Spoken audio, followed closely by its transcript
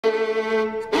As the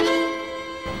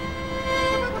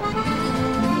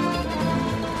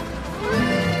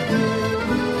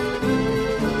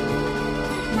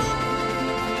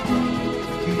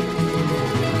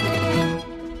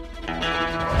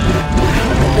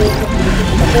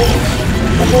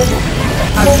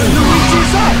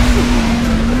Luigi's up!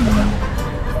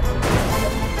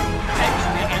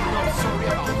 Actually, I'm not sorry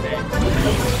about that.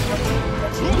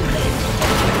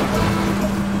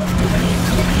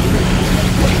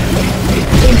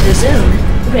 In the zone,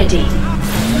 ready.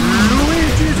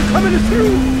 Luigi's coming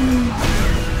through!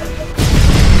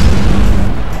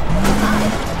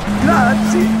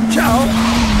 Grazie, ciao!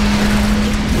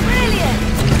 Brilliant!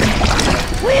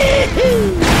 Woohoo!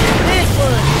 This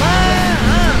was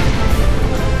fun!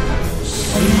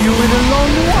 See you in a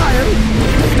long while!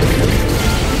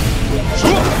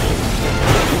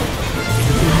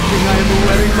 Think I'm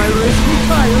wearing my rescue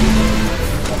tire?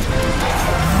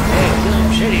 Hey,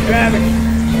 shitty driving.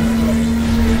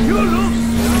 You look!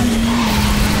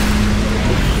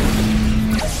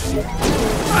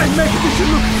 I make this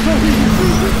look so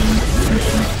easy!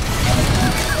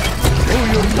 Oh,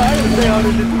 your tires, they are a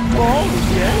little bald,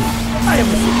 yes? I am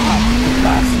so happy to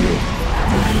pass you.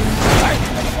 Right,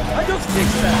 I just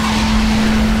fixed that.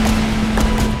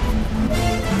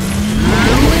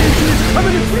 Luigi is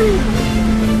coming through!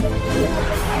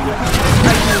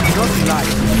 I will not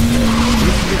lie.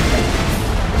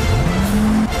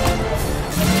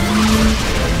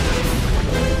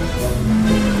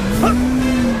 Huh?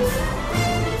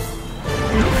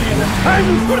 Time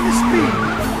for the speed!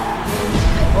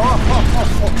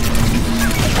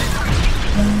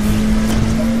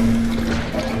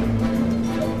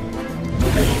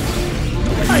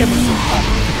 I am so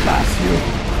happy to pass you.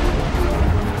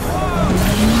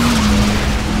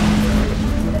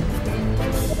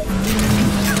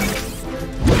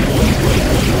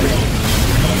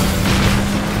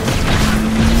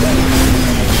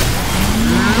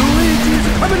 Luigi's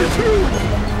coming through!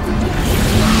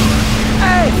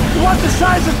 Hey, what the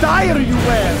size of tire you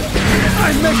wear?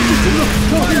 I make this look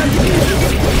so easy.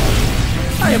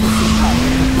 I am so happy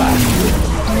to pass you.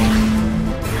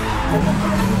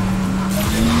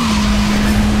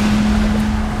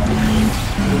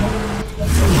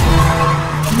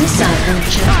 Missile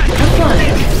launcher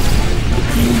acquired.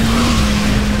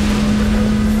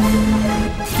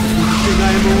 Think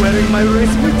I am wearing my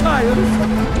racing tires?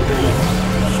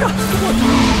 Just what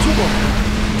you need to want.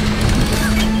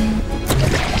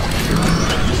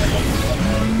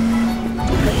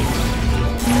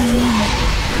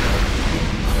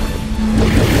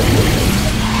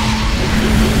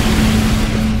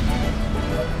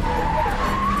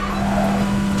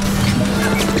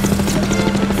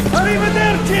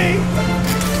 Arrivederci!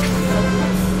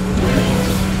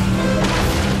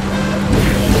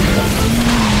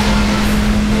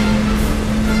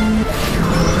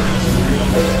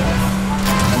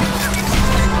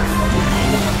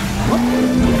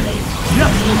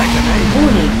 Just like an egg.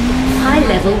 Warning,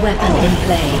 high-level weapon in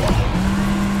play.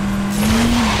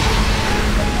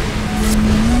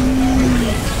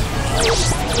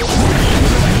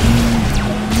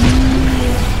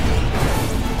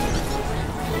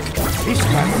 This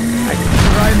time, I can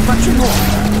try much more.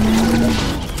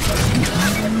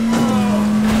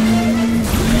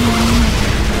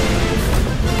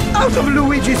 Out of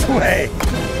Luigi's way!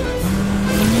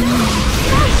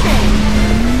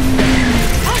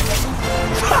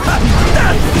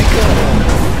 That's the goal!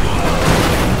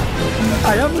 I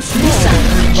am small,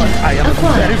 but I am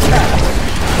very fast.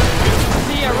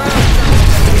 See you around.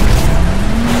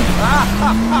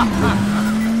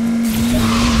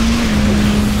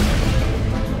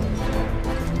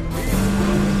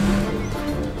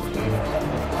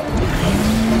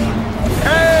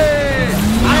 Hey!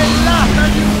 I laughed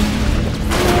at you!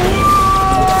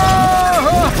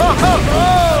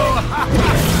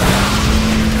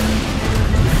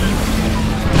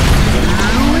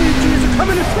 Luigi's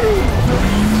coming through!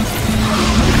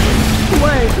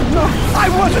 Wait, no, I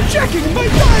wasn't checking my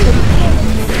tire!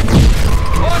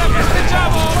 Ora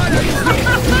festeggiamo!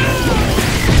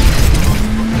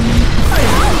 I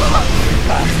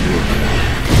pass you.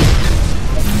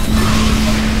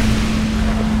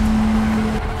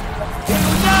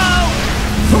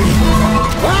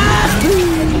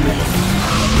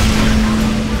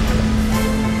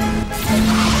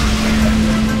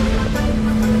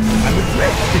 I'm a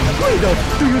great Guido,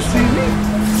 do you see me?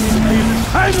 It's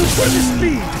time for the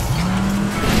speed!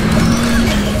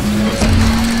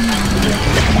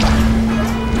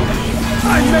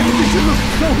 I make this look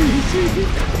so easy!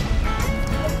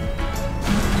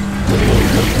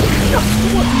 Just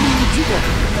what you want!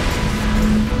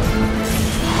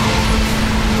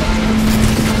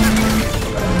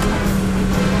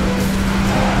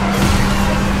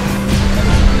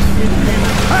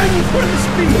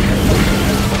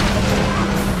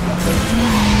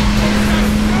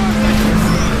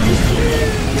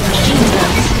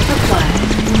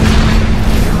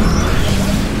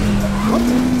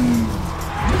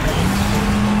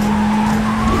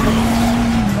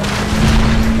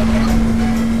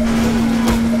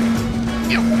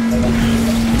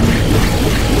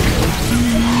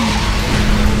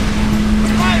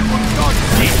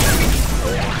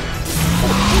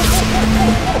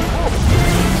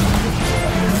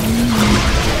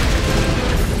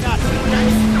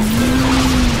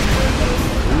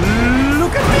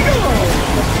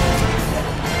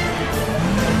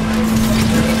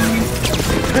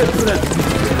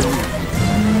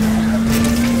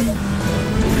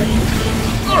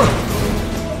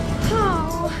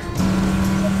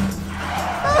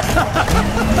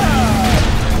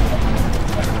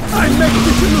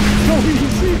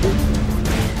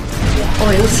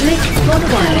 Oil slick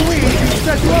required. Luigi,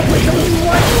 set you up with some new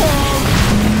white wall!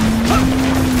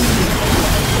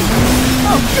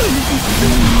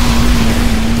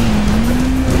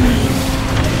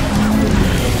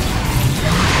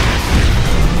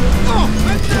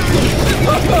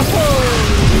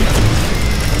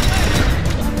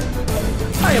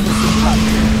 I am so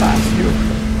happy to pass you.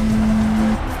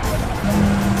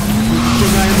 Good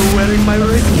thing I am wearing my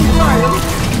racing tires.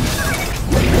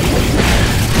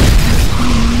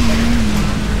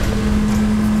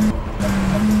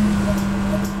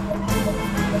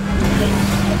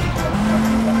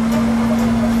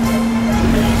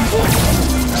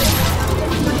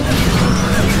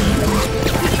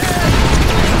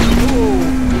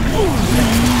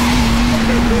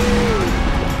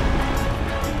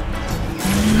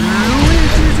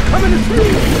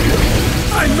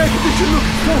 I make this look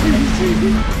so easy.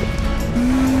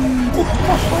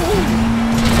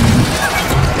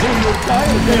 When you're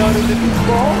tired, they are a little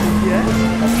bold, yes?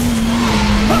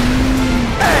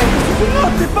 Hey, this is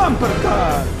not the bumper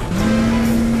car.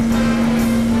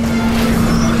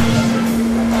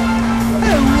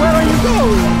 Hey, where are you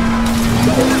going?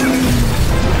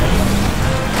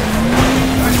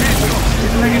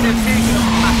 It's like an invasion of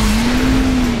mass.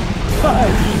 I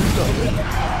think so.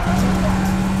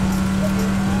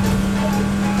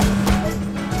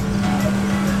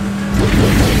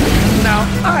 Now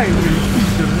I will be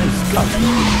the race car.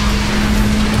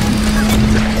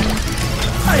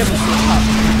 I am so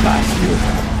happy to pass you.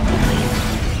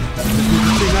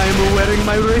 Good thing I am wearing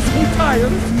my racing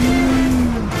tires.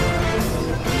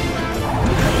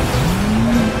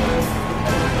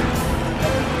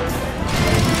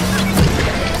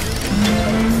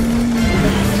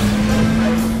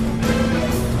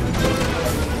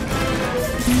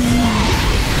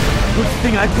 Good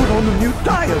thing I put on the new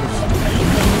tires.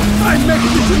 I make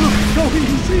this look so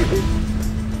easy.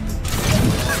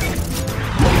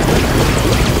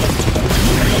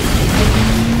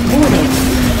 Warning.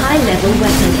 High-level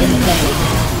weapon in play.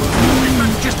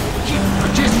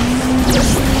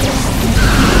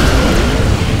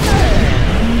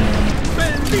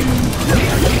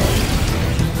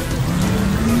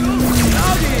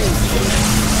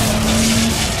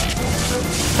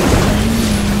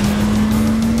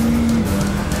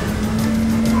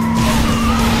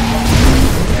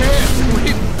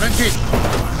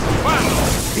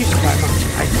 This time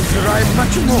I can drive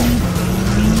much more.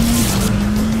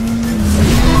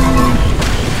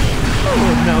 Oh,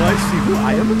 now I see who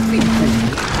I am beating.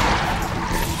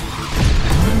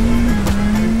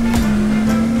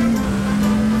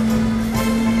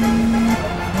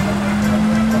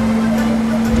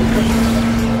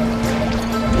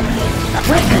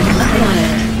 Weapon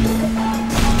acquired.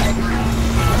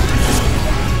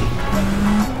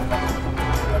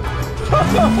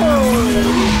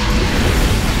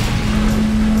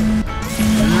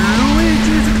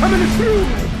 Luigi's coming through!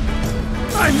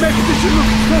 I make this look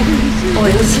so easy!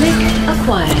 Oil slick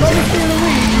acquired. Come see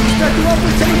Luigi, set you up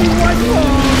with some new white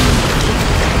walls!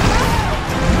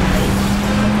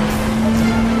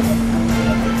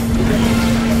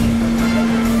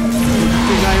 Good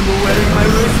thing I am wearing my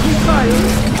racing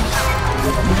tires.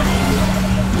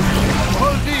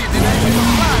 Hold these in action of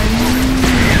fire.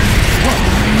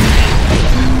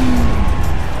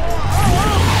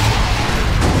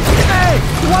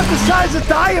 What the size of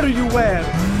tire you wear?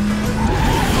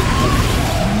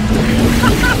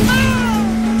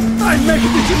 I make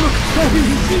this look so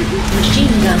easy.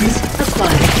 Machine guns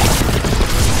acquired.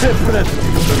 Good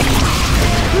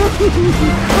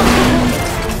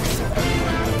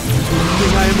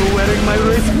thing I am wearing my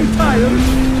racing tires.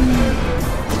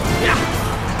 Yeah.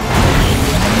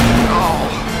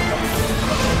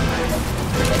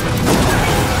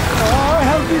 Oh,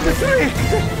 how did the trick?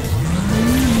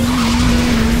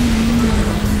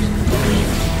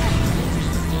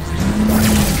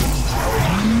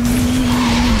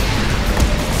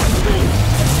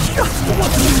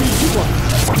 What do you want?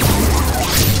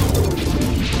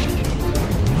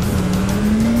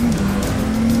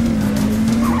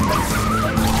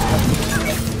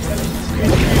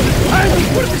 I'm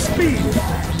for the speed!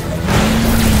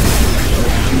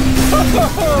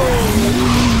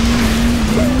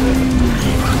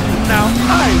 Now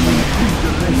I will be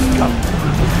the race car.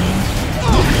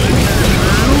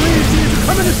 Luigi's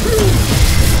coming through!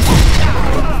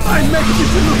 I make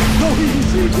this look so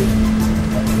easy!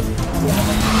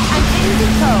 I'm in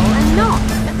control and not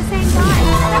at the same time.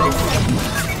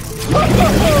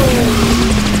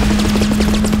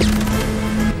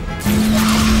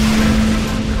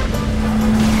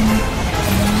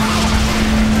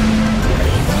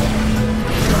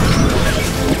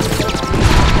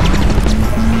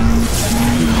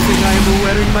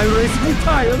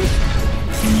 tires.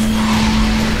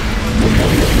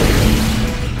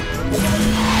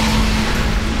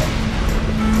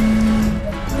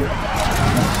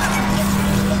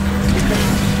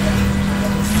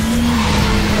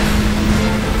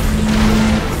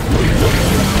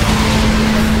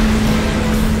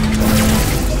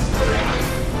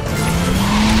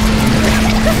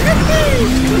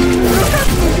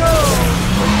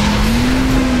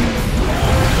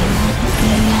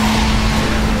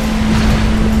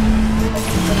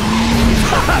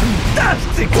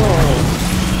 Fantastical!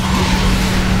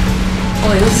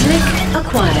 Oil slick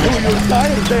acquired. Oh, your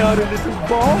tires, they are a little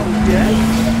bald, yes?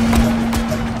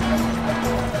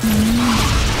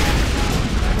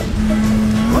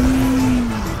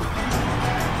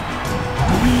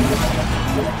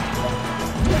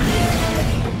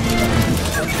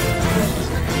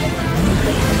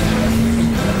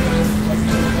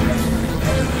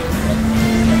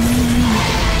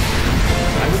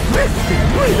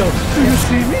 Guido, do you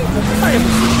see me? I am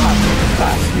so happy to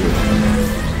pass you.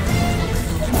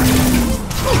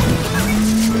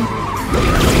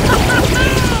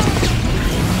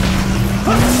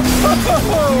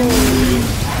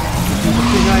 You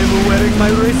think I am wearing my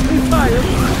racing tires?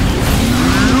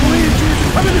 Luigi is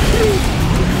coming to see!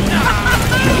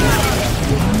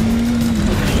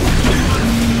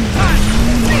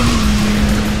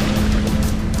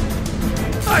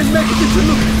 I make it to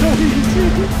look so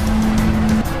easy.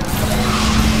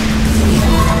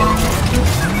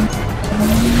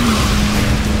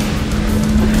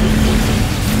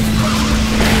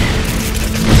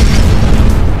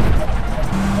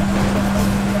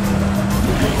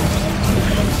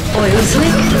 Oil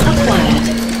slick acquired.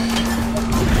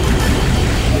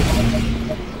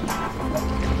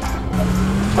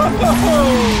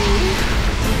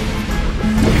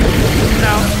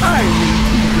 Now I will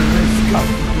be the race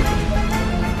company.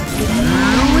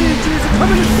 Luigi is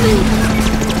coming through.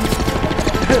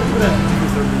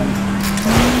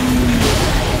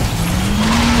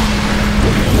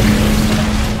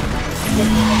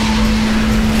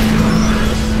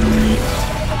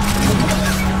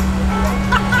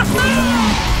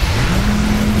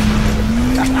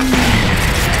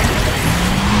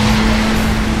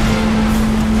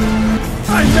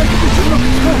 I make this look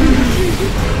so easy.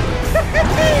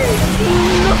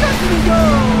 Look at me go!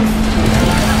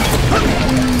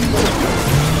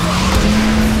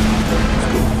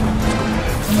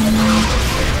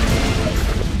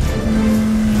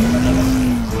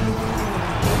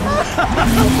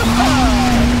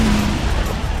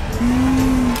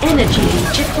 Energy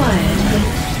leech acquired.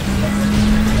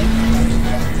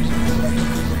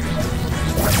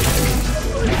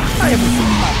 I am so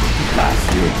happy to pass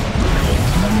you.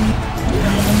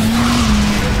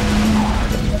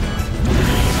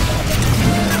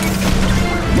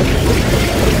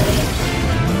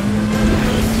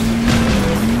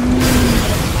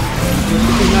 Good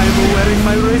thing I am wearing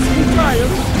my racing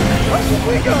tires. Up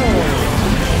we go!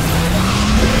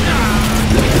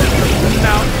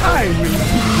 Now I will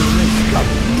keep the race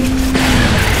company.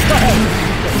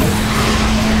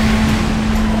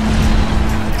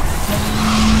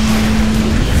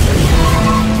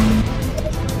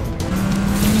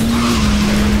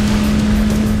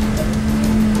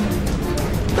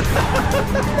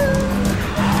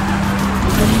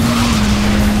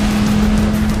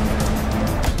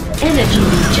 Energy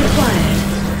leech acquired.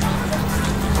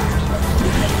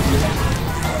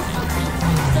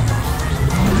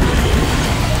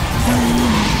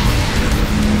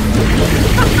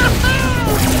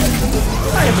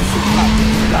 I am so happy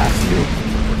to pass you.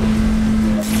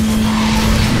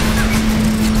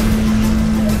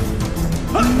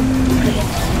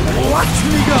 Watch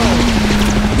me go!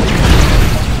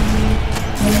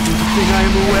 You think I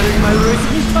am wearing my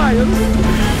racing tires?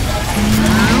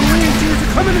 Luigi is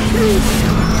coming through!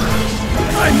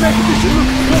 I make this look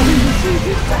so easy!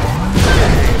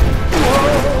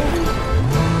 Whoa!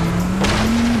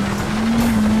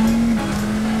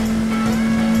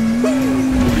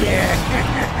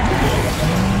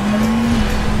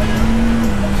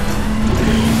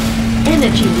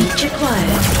 Energy leech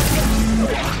acquired.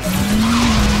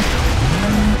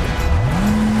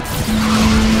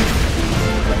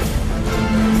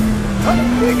 Up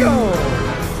we go!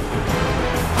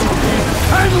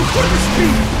 Time for the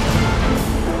speed!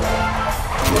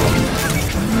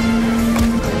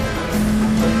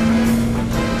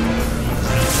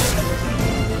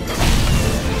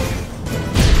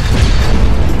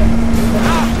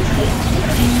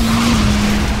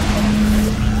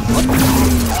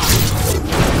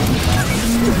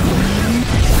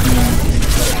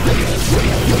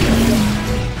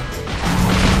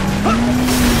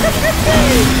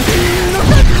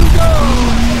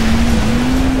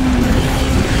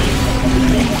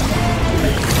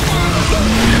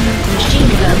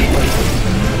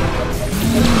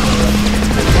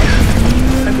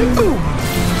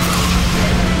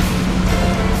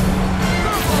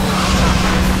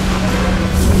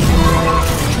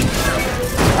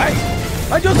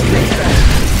 I just fixed that.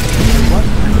 What?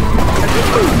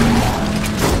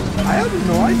 I have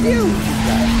no idea who did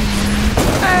that.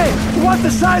 Hey, what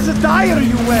the size of tire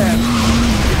you wear?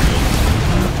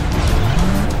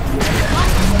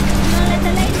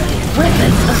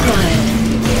 Weapon acquired.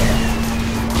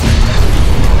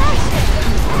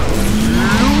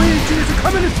 Luigi is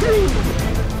coming through!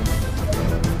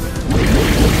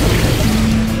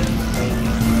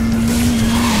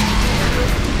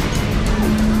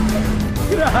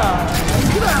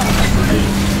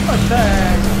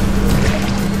 Thanks.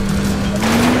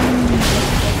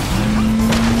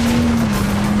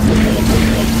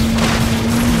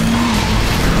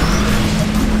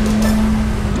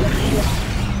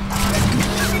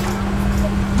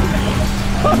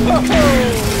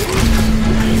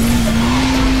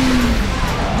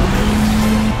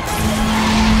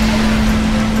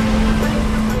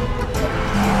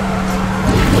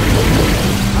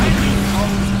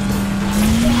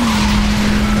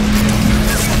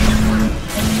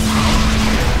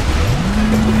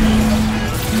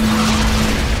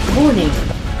 Warning.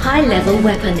 High-level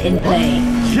weapon in play.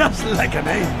 Just like an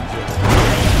angel.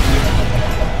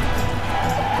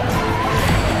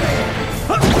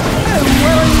 And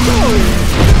where are you going?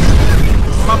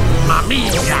 Mamma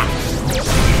mia!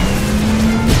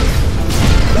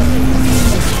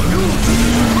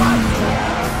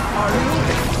 Are you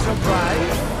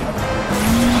surprised?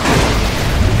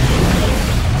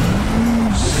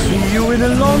 See you in a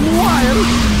long while.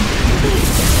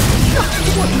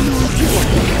 What do you want?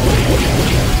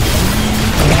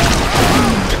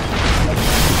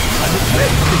 I'm a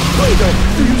big spider.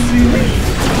 Do you see me?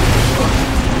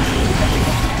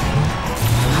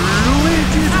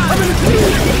 Luigi is coming to me.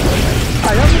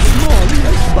 I am small,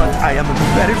 yes, but I am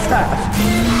very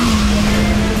fast.